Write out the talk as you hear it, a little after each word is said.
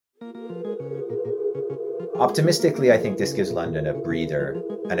Optimistically, I think this gives London a breather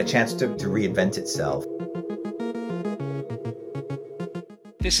and a chance to reinvent itself.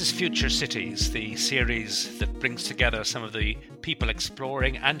 This is Future Cities, the series that brings together some of the people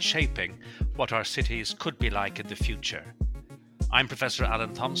exploring and shaping what our cities could be like in the future. I'm Professor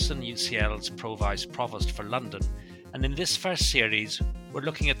Alan Thompson, UCL's Pro Vice Provost for London, and in this first series, we're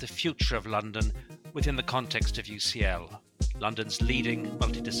looking at the future of London within the context of UCL, London's leading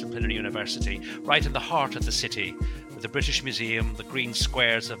multidisciplinary university, right in the heart of the city, with the British Museum, the green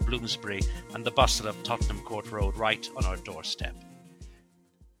squares of Bloomsbury, and the bustle of Tottenham Court Road right on our doorstep.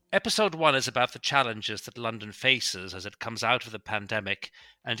 Episode 1 is about the challenges that London faces as it comes out of the pandemic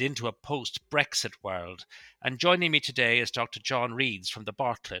and into a post-Brexit world. And joining me today is Dr. John Reeds from the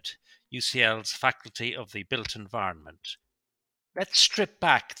Bartlett, UCL's Faculty of the Built Environment. Let's strip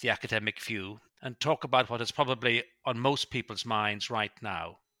back the academic view and talk about what is probably on most people's minds right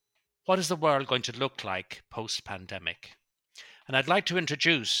now. What is the world going to look like post-pandemic? And I'd like to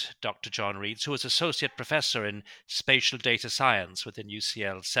introduce Dr. John Reeds, who is Associate Professor in Spatial Data Science within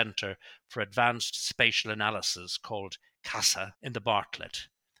UCL's Centre for Advanced Spatial Analysis, called CASA, in the Bartlett.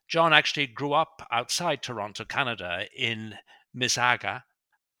 John actually grew up outside Toronto, Canada, in Mississauga,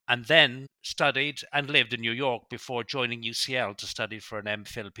 and then studied and lived in New York before joining UCL to study for an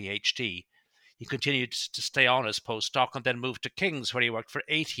MPhil PhD. He continued to stay on as postdoc and then moved to King's, where he worked for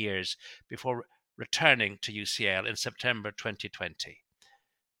 8 years before returning to UCL in September 2020.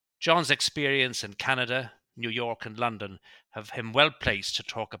 John's experience in Canada, New York, and London have him well placed to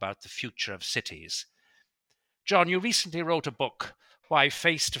talk about the future of cities. John, you recently wrote a book, Why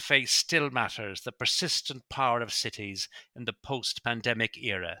Face-to-Face Still Matters, The Persistent Power of Cities in the Post-Pandemic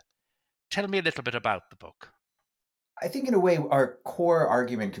Era. Tell me a little bit about the book. I think in a way, our core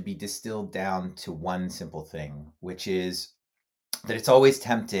argument could be distilled down to one simple thing, which is that it's always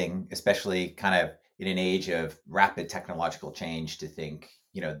tempting, especially kind of in an age of rapid technological change, to think,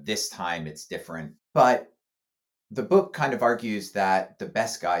 this time it's different. But the book kind of argues that the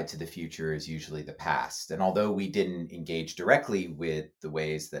best guide to the future is usually the past. And although we didn't engage directly with the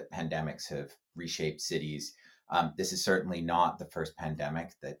ways that pandemics have reshaped cities, this is certainly not the first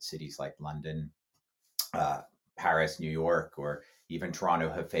pandemic that cities like London, Paris, New York, or even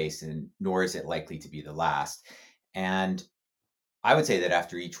Toronto have faced, and nor is it likely to be the last. And I would say that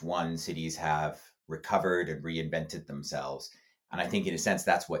after each one, cities have recovered and reinvented themselves. And I think in a sense,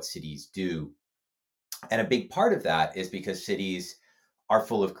 that's what cities do. And a big part of that is because cities are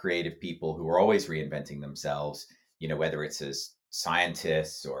full of creative people who are always reinventing themselves, whether it's as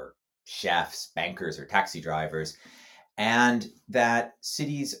scientists or chefs, bankers, or taxi drivers, and that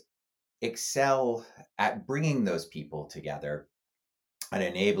cities excel at bringing those people together and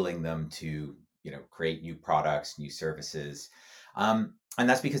enabling them to, create new products, new services. And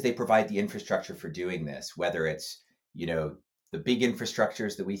that's because they provide the infrastructure for doing this, whether it's, the big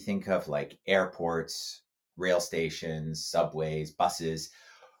infrastructures that we think of like airports, rail stations, subways, buses,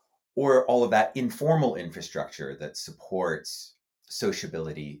 or all of that informal infrastructure that supports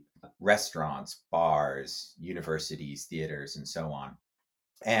sociability, restaurants, bars, universities, theaters, and so on.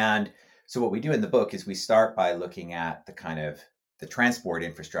 And so what we do in the book is we start by looking at the kind of the transport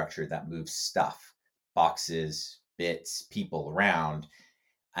infrastructure that moves stuff, boxes, bits, people around.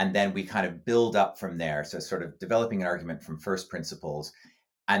 And then we kind of build up from there. So sort of developing an argument from first principles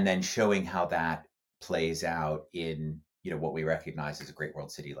and then showing how that plays out in, what we recognize as a great world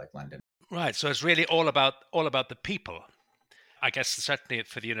city like London. Right. So it's really all about the people. I guess certainly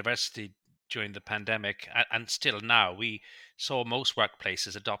for the university during the pandemic and still now, we saw most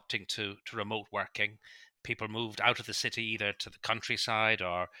workplaces adopting to remote working. People moved out of the city either to the countryside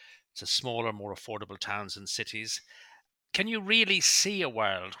or to smaller, more affordable towns and cities. Can you really see a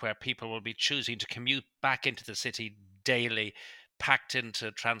world where people will be choosing to commute back into the city daily, packed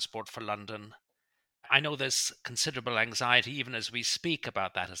into Transport for London? I know there's considerable anxiety even as we speak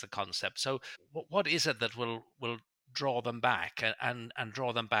about that as a concept. So what is it that will draw them back and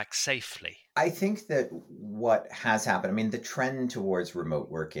draw them back safely? I think that what has happened, the trend towards remote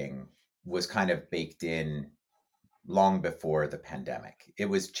working was kind of baked in long before the pandemic. It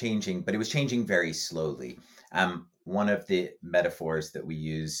was changing, but it was changing very slowly. One of the metaphors that we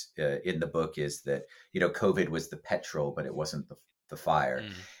use in the book is that, COVID was the petrol, but it wasn't the fire.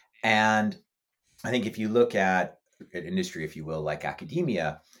 And I think if you look at an industry, if you will, like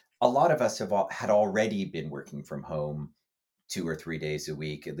academia, a lot of us had already been working from home 2 or 3 days a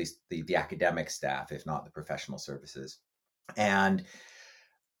week, at least the academic staff, if not the professional services. And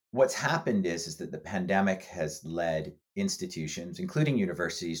what's happened is that the pandemic has led institutions, including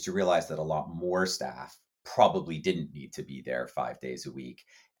universities, to realize that a lot more staff probably didn't need to be there 5 days a week.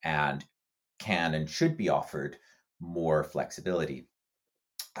 and can and should be offered more flexibility.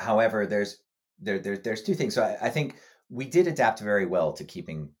 However, there's two things. So I think we did adapt very well to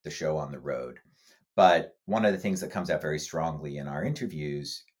keeping the show on the road. But one of the things that comes out very strongly in our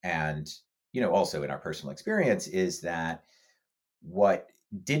interviews and also in our personal experience is that what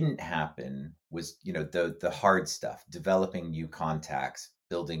didn't happen was the hard stuff, developing new contacts,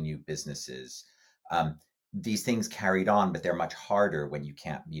 building new businesses. um, these things carried on, but they're much harder when you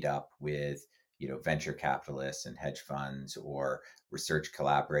can't meet up with venture capitalists and hedge funds or research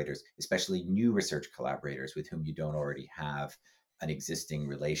collaborators, especially new research collaborators with whom you don't already have an existing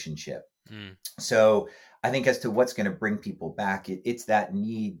relationship. Mm. So I think as to what's going to bring people back, it's that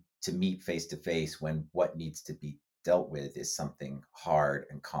need to meet face to face when what needs to be dealt with is something hard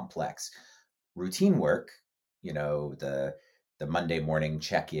and complex. Routine work, the Monday morning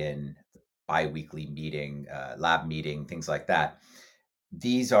check-in, bi-weekly meeting, lab meeting, things like that.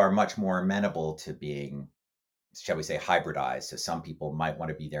 These are much more amenable to being, shall we say, hybridized. So some people might want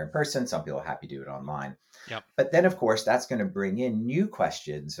to be there in person, some people are happy to do it online. Yep. But then, of course, that's going to bring in new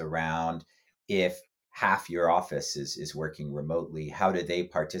questions around if half your office is working remotely, how do they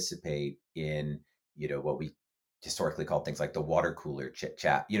participate in, what we historically called things like the water cooler chit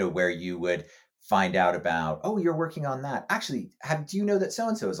chat, where you would find out about, oh, you're working on that. Actually, do you know that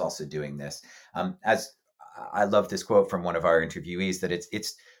so-and-so is also doing this? As I love this quote from one of our interviewees that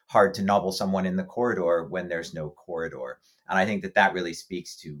it's hard to nobble someone in the corridor when there's no corridor. And I think that really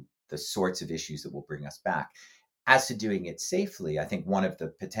speaks to the sorts of issues that will bring us back. As to doing it safely, I think one of the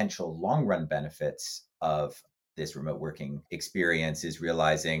potential long run benefits of this remote working experience is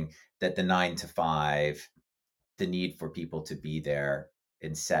realizing that the 9 to 5, the need for people to be there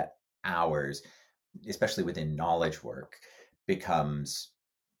in set hours, especially within knowledge work, becomes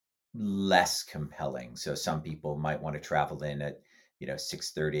less compelling. So some people might want to travel in at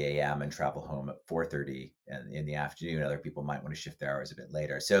 6:30 a.m. and travel home at 4:30 in the afternoon. Other people might want to shift their hours a bit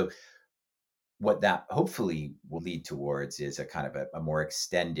later. So what that hopefully will lead towards is a kind of a more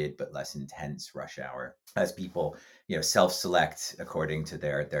extended but less intense rush hour as people self-select according to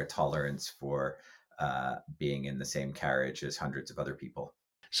their tolerance for being in the same carriage as hundreds of other people.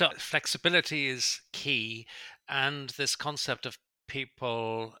 So flexibility is key, and this concept of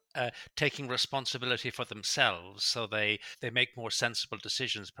people taking responsibility for themselves, so they make more sensible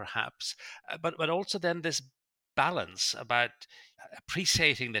decisions, perhaps. But also then this balance about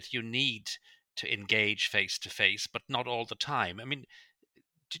appreciating that you need to engage face to face, but not all the time. I mean,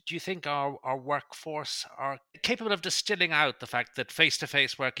 do you think our workforce are capable of distilling out the fact that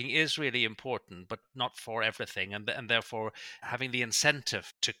face-to-face working is really important, but not for everything, and therefore having the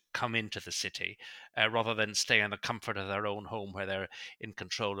incentive to come into the city rather than stay in the comfort of their own home where they're in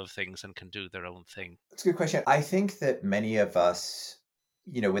control of things and can do their own thing? That's a good question. I think that many of us,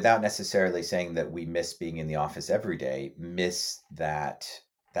 without necessarily saying that we miss being in the office every day, miss that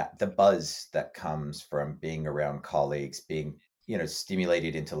the buzz that comes from being around colleagues, being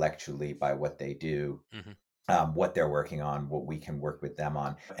stimulated intellectually by what they do, Mm-hmm. what they're working on, what we can work with them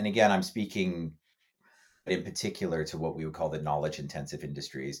on. And again, I'm speaking in particular to what we would call the knowledge intensive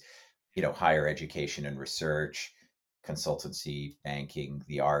industries, higher education and research, consultancy, banking,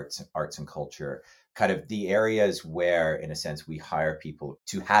 the arts and culture, kind of the areas where, in a sense, we hire people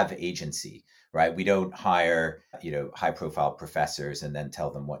to have agency, right? We don't hire, high profile professors and then tell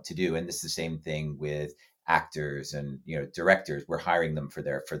them what to do. And this is the same thing with actors and, directors. We're hiring them for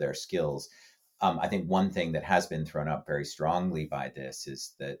their skills. I think one thing that has been thrown up very strongly by this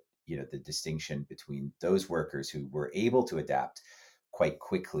is that the distinction between those workers who were able to adapt quite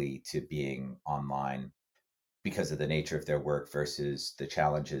quickly to being online because of the nature of their work versus the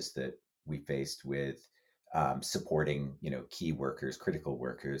challenges that we faced with supporting key workers, critical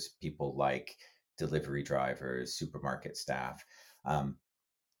workers, people like delivery drivers, supermarket staff.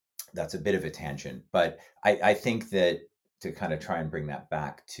 That's a bit of a tangent, but I think that to kind of try and bring that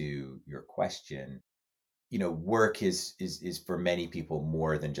back to your question, work is for many people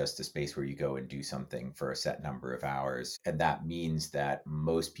more than just a space where you go and do something for a set number of hours. And that means that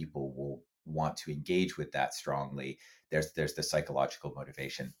most people will want to engage with that strongly. There's the psychological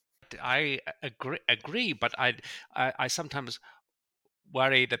motivation. I agree, but I sometimes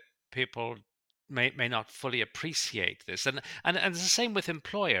worry that people may not fully appreciate this, and it's the same with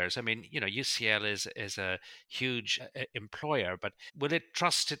employers. I mean, UCL is a huge employer, but will it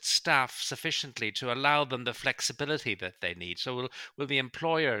trust its staff sufficiently to allow them the flexibility that they need? So will the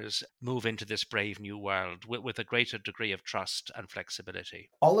employers move into this brave new world with a greater degree of trust and flexibility?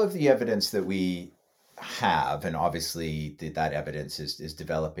 All of the evidence that we have, and obviously that evidence is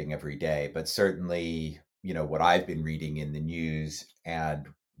developing every day, but certainly, what I've been reading in the news and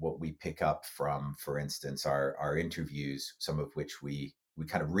what we pick up from, for instance, our interviews, some of which we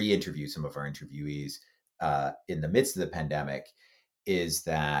kind of re-interview some of our interviewees in the midst of the pandemic, is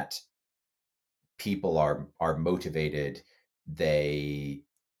that people are motivated. They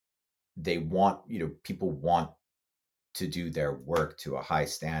want, people want to do their work to a high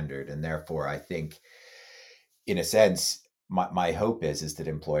standard, and therefore I think, in a sense, my hope is that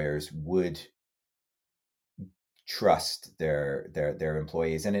employers would trust their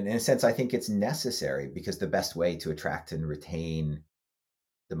employees, and in a sense I think it's necessary, because the best way to attract and retain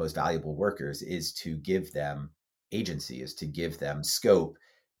the most valuable workers is to give them agency, is to give them scope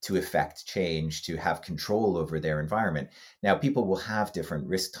to effect change, to have control over their environment. Now, people will have different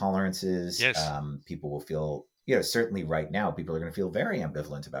risk tolerances. Yes. People will feel, certainly right now, people are going to feel very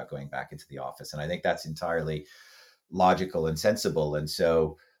ambivalent about going back into the office. And I think that's entirely logical and sensible. And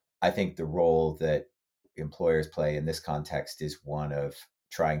so I think the role that employers play in this context is one of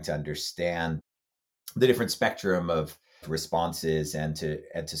trying to understand the different spectrum of responses, and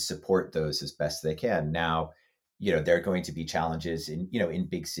to support those as best they can. Now, there are going to be challenges in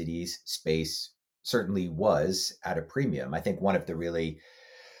big cities. Space certainly was at a premium. I think one of the really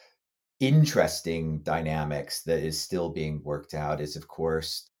interesting dynamics that is still being worked out is, of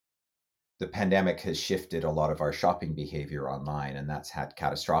course, the pandemic has shifted a lot of our shopping behavior online, and that's had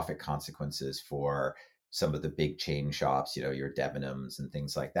catastrophic consequences for some of the big chain shops, your Debenhams and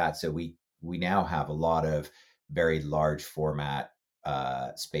things like that. So we now have a lot of very large format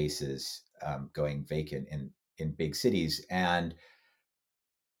spaces going vacant in big cities, and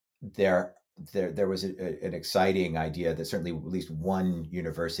there was an exciting idea that certainly at least one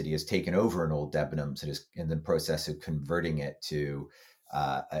university has taken over an old Debenhams and is in the process of converting it to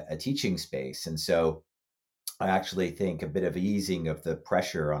a teaching space. And so I actually think a bit of easing of the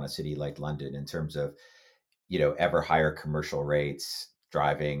pressure on a city like London in terms of, ever higher commercial rates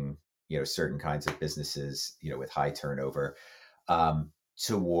driving, certain kinds of businesses, with high turnover,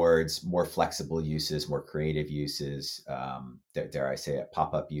 towards more flexible uses, more creative uses, dare I say it,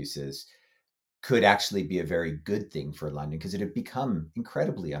 pop-up uses, could actually be a very good thing for London, because it had become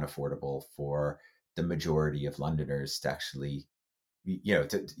incredibly unaffordable for the majority of Londoners to actually,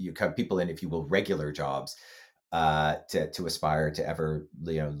 you cut people in, if you will, regular jobs, to aspire to ever,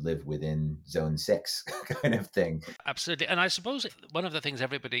 live within zone 6 kind of thing. Absolutely. And I suppose one of the things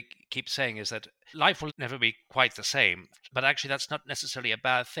everybody keeps saying is that life will never be quite the same. But actually, that's not necessarily a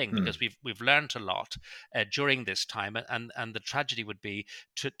bad thing, Hmm. because we've learned a lot during this time, and the tragedy would be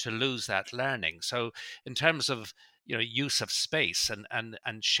to lose that learning. So, in terms of use of space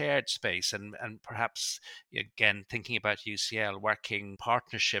and shared space, and perhaps again thinking about UCL working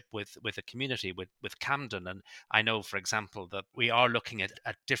partnership with a community, with Camden. And I know, for example, that we are looking at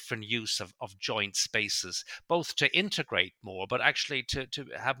different use of joint spaces, both to integrate more, but actually to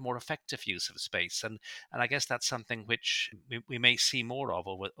have more effective use of space. And I guess that's something which we may see more of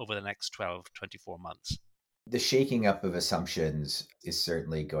over the next 12, 24 months. The shaking up of assumptions is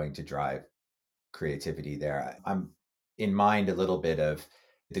certainly going to drive creativity there. I'm in mind a little bit of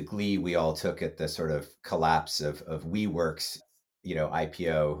the glee we all took at the sort of collapse of WeWork's,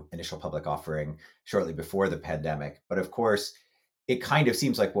 IPO, initial public offering, shortly before the pandemic. But of course, it kind of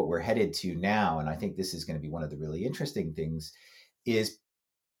seems like what we're headed to now, and I think this is going to be one of the really interesting things, is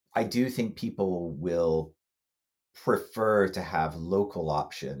I do think people will prefer to have local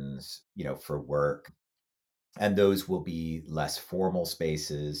options, for work, and those will be less formal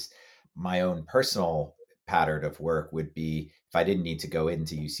spaces. My own personal pattern of work would be, if I didn't need to go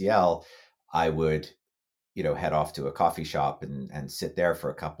into UCL, I would, head off to a coffee shop and sit there for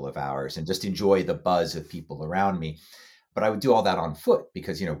a couple of hours and just enjoy the buzz of people around me. But I would do all that on foot,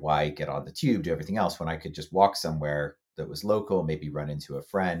 because, why get on the tube, do everything else when I could just walk somewhere that was local, maybe run into a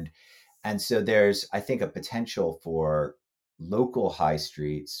friend. And so there's, I think, a potential for local high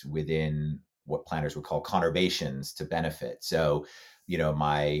streets within what planners would call conurbations to benefit. So,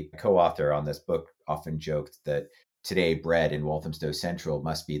 my co-author on this book often joked that today Bread in Walthamstow Central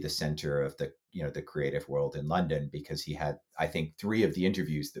must be the center of the creative world in London, because he had, I think, 3 of the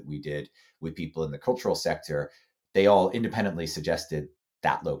interviews that we did with people in the cultural sector, they all independently suggested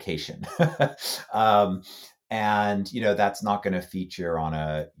that location. um, and that's not going to feature on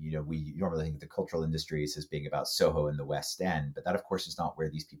we normally think of the cultural industries as being about Soho in the West End, but that of course is not where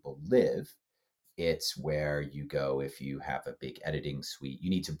these people live. It's where you go if you have a big editing suite. You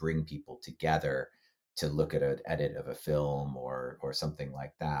need to bring people together to look at an edit of a film or something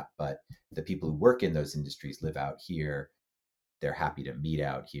like that. But the people who work in those industries live out here. They're happy to meet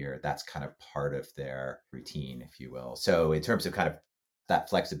out here. That's kind of part of their routine, if you will. So in terms of kind of that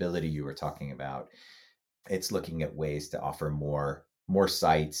flexibility you were talking about, it's looking at ways to offer more more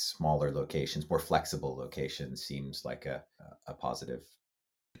sites, smaller locations, more flexible locations seems like a positive.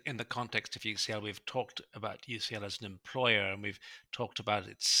 In the context of UCL, we've talked about UCL as an employer and we've talked about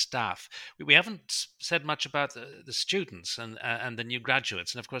its staff. We haven't said much about the students and the new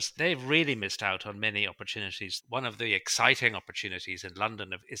graduates. And of course, they've really missed out on many opportunities. One of the exciting opportunities in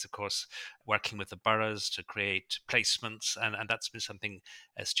London is, of course, working with the boroughs to create placements. And that's been something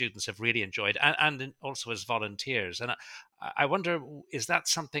students have really enjoyed, and also as volunteers. And I wonder, is that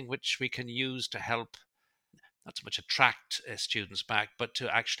something which we can use to help not so much attract students back, but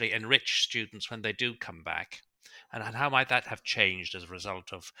to actually enrich students when they do come back? And how might that have changed as a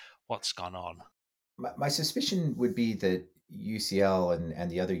result of what's gone on? My suspicion would be that UCL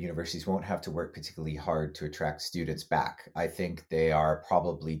and the other universities won't have to work particularly hard to attract students back. I think they are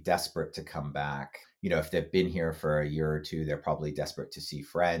probably desperate to come back. If they've been here for a year or two, they're probably desperate to see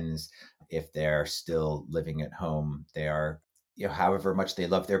friends. If they're still living at home, they are, however much they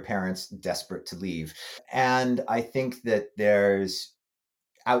love their parents, desperate to leave. And I think that there's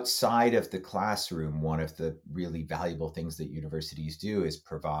outside of the classroom, one of the really valuable things that universities do is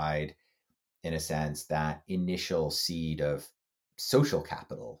provide, in a sense, that initial seed of social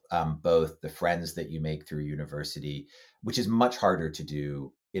capital, both the friends that you make through university, which is much harder to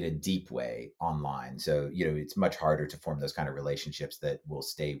do in a deep way online. So, it's much harder to form those kind of relationships that will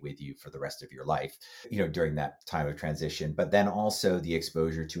stay with you for the rest of your life, during that time of transition. But then also the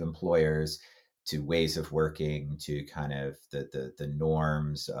exposure to employers, to ways of working, to kind of the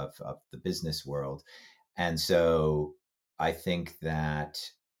norms of the business world. And so I think that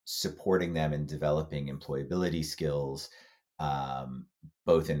supporting them in developing employability skills,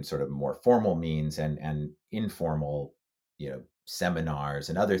 both in sort of more formal means and informal, seminars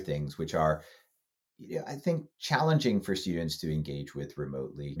and other things, which are, I think, challenging for students to engage with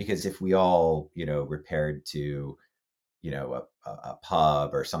remotely. Because if we all, repaired to, a pub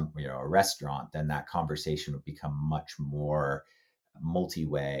or some, a restaurant, then that conversation would become much more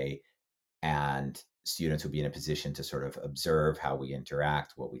multi-way, and students would be in a position to sort of observe how we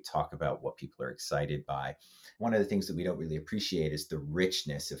interact, what we talk about, what people are excited by. One of the things that we don't really appreciate is the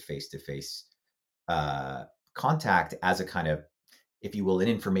richness of face-to-face contact as a kind of, if you will, an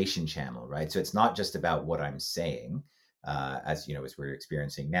information channel, right? So it's not just about what I'm saying, as we're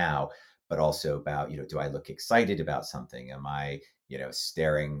experiencing now, but also about, do I look excited about something? Am I,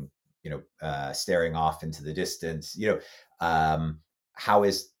 staring off into the distance? How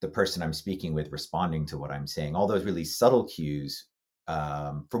is the person I'm speaking with responding to what I'm saying? All those really subtle cues,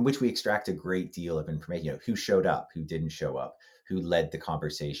 from which we extract a great deal of information. Who showed up, who didn't show up, who led the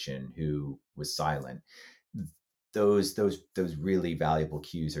conversation, who was silent. Those really valuable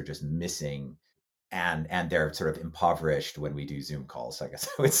cues are just missing, and they're sort of impoverished when we do Zoom calls, I guess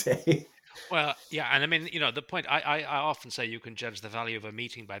I would say. Well, yeah, and I mean, the point I often say you can judge the value of a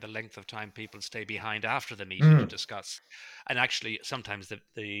meeting by the length of time people stay behind after the meeting to Mm. discuss. And actually, sometimes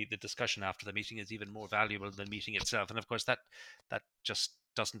the discussion after the meeting is even more valuable than the meeting itself. And of course, that just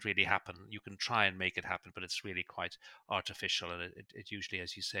doesn't really happen. You can try and make it happen, but it's really quite artificial, and it usually,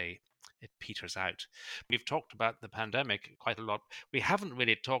 as you say, it peters out. We've talked about the pandemic quite a lot. We haven't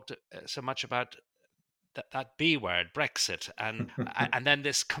really talked so much about that B word, Brexit, and then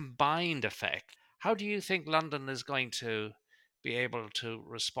this combined effect. How do you think London is going to be able to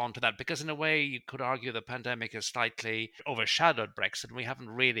respond to that? Because in a way, you could argue the pandemic has slightly overshadowed Brexit, and we haven't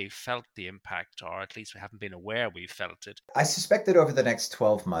really felt the impact, or at least we haven't been aware we felt it. I suspect that over the next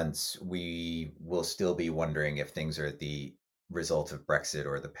 12 months, we will still be wondering if things are the result of Brexit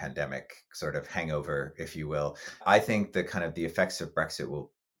or the pandemic sort of hangover, if you will. I think the kind of the effects of Brexit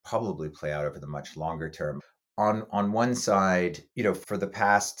will probably play out over the much longer term. On one side, for the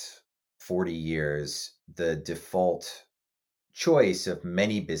past 40 years, the default choice of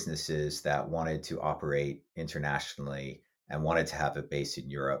many businesses that wanted to operate internationally and wanted to have a base in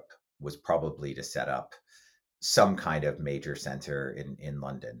Europe was probably to set up some kind of major center in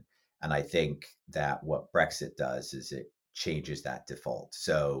London. And I think that what Brexit does is it changes that default.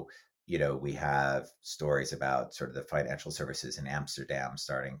 So, we have stories about sort of the financial services in Amsterdam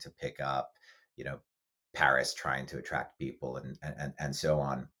starting to pick up, you know, Paris trying to attract people, and so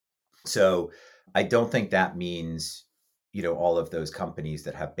on. So I don't think that means, all of those companies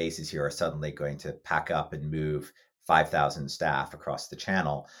that have bases here are suddenly going to pack up and move 5,000 staff across the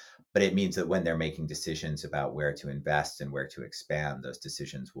channel. But it means that when they're making decisions about where to invest and where to expand, those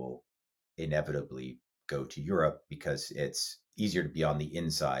decisions will inevitably go to Europe because it's easier to be on the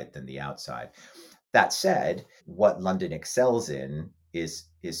inside than the outside. That said, what London excels in is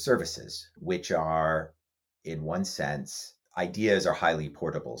services, which are, in one sense, ideas are highly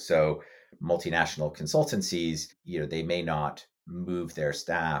portable. So multinational consultancies, they may not move their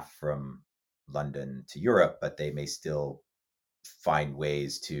staff from London to Europe, but they may still find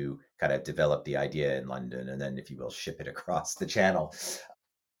ways to kind of develop the idea in London and then, if you will, ship it across the channel.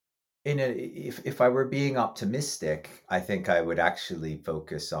 If I were being optimistic, I think I would actually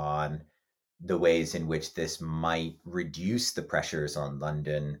focus on the ways in which this might reduce the pressures on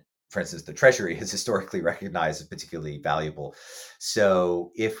London. For instance, the Treasury has historically recognized as particularly valuable.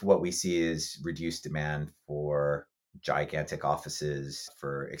 So if what we see is reduced demand for gigantic offices,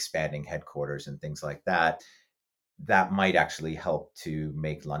 for expanding headquarters and things like that, that might actually help to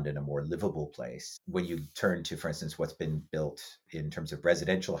make London a more livable place. When you turn to, for instance, what's been built in terms of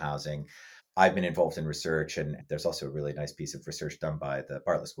residential housing, I've been involved in research, and there's also a really nice piece of research done by the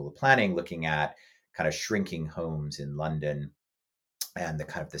Bartlett School of Planning looking at kind of shrinking homes in London and the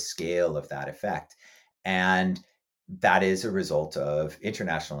kind of the scale of that effect. And that is a result of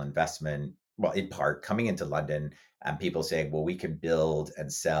international investment, well, in part coming into London and people saying, well, we can build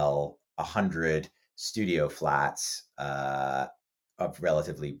and sell 100 studio flats of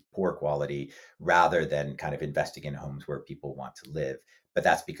relatively poor quality rather than kind of investing in homes where people want to live. But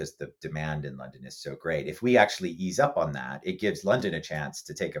that's because the demand in London is so great. If we actually ease up on that, it gives London a chance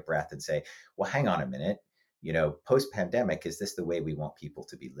to take a breath and say, well, hang on a minute. Post pandemic, is this the way we want people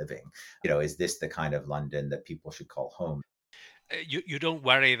to be living? Is this the kind of London that people should call home? You don't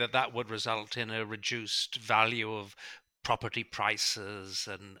worry that would result in a reduced value of property prices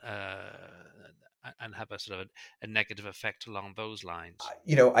and have a sort of a negative effect along those lines?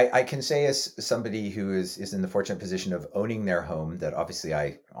 I can say, as somebody who is in the fortunate position of owning their home, that obviously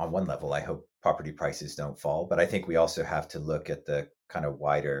on one level, I hope property prices don't fall. But I think we also have to look at the kind of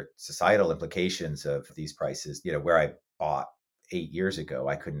wider societal implications of these prices. Where I bought 8 years ago,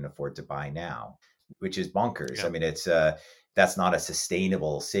 I couldn't afford to buy now, which is bonkers. Yeah. I mean, that's not a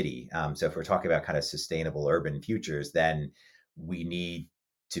sustainable city. So if we're talking about kind of sustainable urban futures, then we need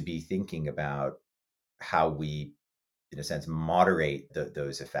to be thinking about how we, in a sense, moderate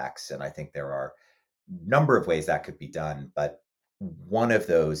those effects. And I think there are a number of ways that could be done. But one of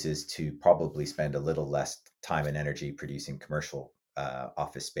those is to probably spend a little less time and energy producing commercial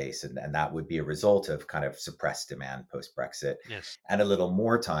office space. And that would be a result of kind of suppressed demand post-Brexit. Yes. And a little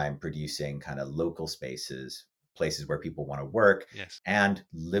more time producing kind of local spaces, places where people want to work. Yes. And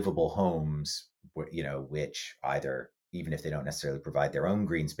livable homes, which either, even if they don't necessarily provide their own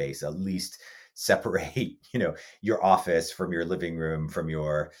green space, at least separate, your office from your living room, from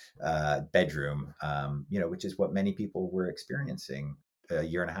your bedroom, which is what many people were experiencing a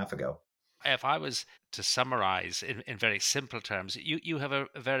year and a half ago. If I was to summarize in very simple terms, you have a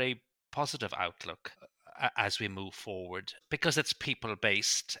very positive outlook as we move forward, because it's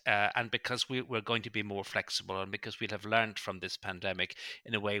people-based and because we're going to be more flexible, and because we'll have learned from this pandemic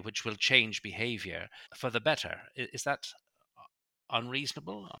in a way which will change behavior for the better. Is that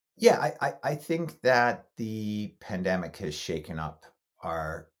unreasonable? Yeah, I think that the pandemic has shaken up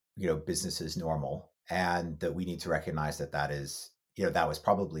our, business as normal, and that we need to recognize that is, that was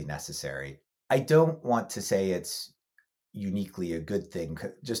probably necessary. I don't want to say it's uniquely a good thing.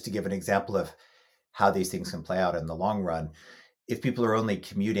 Just to give an example of how these things can play out in the long run, if people are only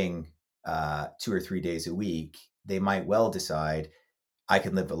commuting 2 or 3 days a week, they might well decide, I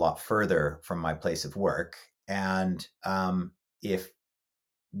can live a lot further from my place of work. And if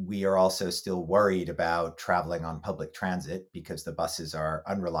we are also still worried about traveling on public transit because the buses are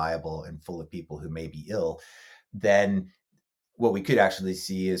unreliable and full of people who may be ill, then what we could actually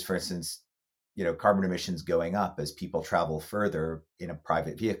see is, for instance, carbon emissions going up as people travel further in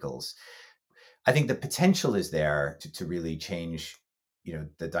private vehicles. I think the potential is there to really change,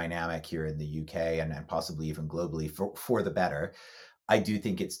 the dynamic here in the UK and possibly even globally for the better. I do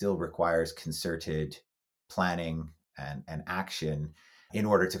think it still requires concerted planning and action in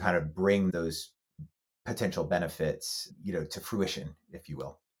order to kind of bring those potential benefits, to fruition, if you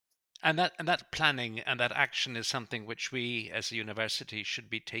will. And that planning and that action is something which we as a university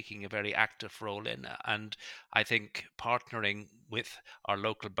should be taking a very active role in. And I think partnering with our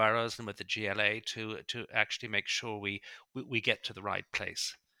local boroughs and with the GLA to actually make sure we get to the right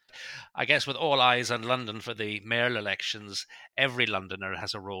place. I guess with all eyes on London for the mayoral elections, every Londoner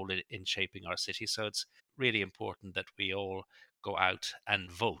has a role in shaping our city. So it's really important that we all go out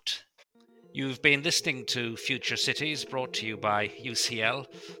and vote. You've been listening to Future Cities, brought to you by UCL.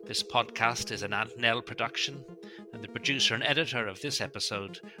 This podcast is an Ant Nell production, and the producer and editor of this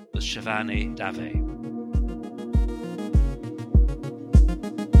episode was Shivani Dave.